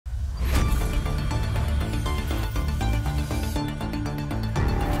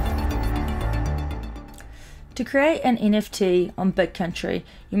To create an NFT on Bit.Country,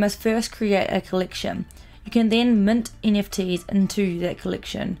 you must first create a collection. You can then mint NFTs into that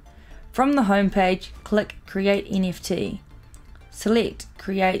collection. From the home page, click Create NFT. Select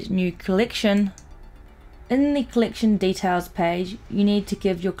Create New Collection. In the collection details page, you need to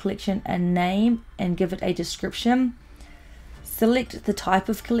give your collection a name and give it a description. Select the type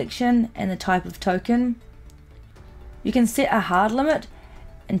of collection and the type of token. You can set a hard limit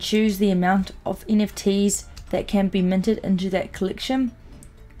and choose the amount of NFTs that can be minted into that collection.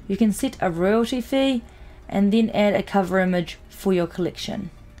 You can set a royalty fee and then add a cover image for your collection.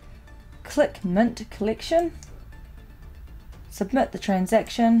 Click Mint Collection. Submit the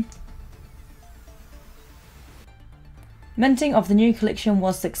transaction. Minting of the new collection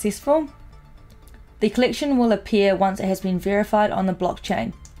was successful. The collection will appear once it has been verified on the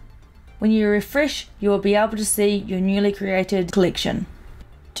blockchain. When you refresh, you will be able to see your newly created collection.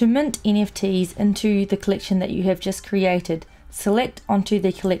 To mint NFTs into the collection that you have just created, select onto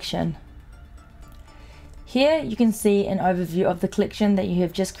the collection. Here you can see an overview of the collection that you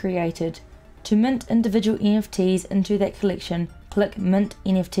have just created. To mint individual NFTs into that collection, click Mint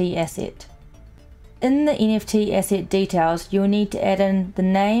NFT Asset. In the NFT asset details, you will need to add in the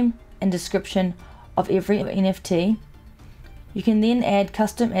name and description of every NFT. You can then add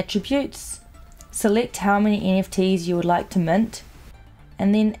custom attributes, select how many NFTs you would like to mint,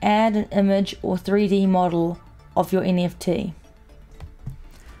 and then add an image or 3D model of your NFT.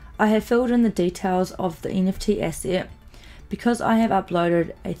 I have filled in the details of the NFT asset. Because I have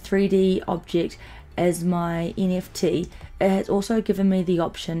uploaded a 3D object as my NFT, it has also given me the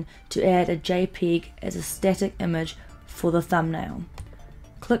option to add a JPEG as a static image for the thumbnail.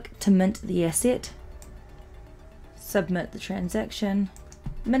 Click to mint the asset. Submit the transaction.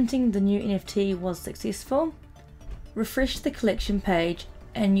 Minting the new NFT was successful. Refresh the collection page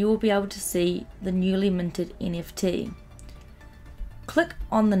and you will be able to see the newly minted NFT. Click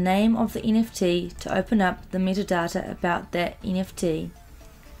on the name of the NFT to open up the metadata about that NFT.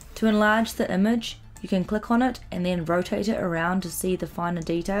 To enlarge the image, you can click on it and then rotate it around to see the finer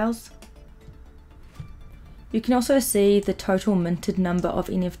details. You can also see the total minted number of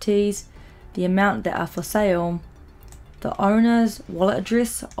NFTs, the amount that are for sale, the owner's wallet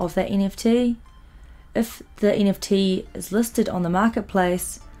address of that NFT, if the NFT is listed on the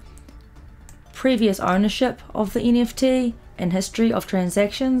marketplace, previous ownership of the NFT and history of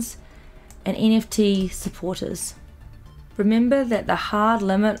transactions, and NFT supporters. Remember that the hard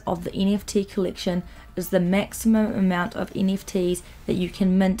limit of the NFT collection is the maximum amount of NFTs that you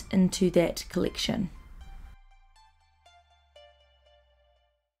can mint into that collection.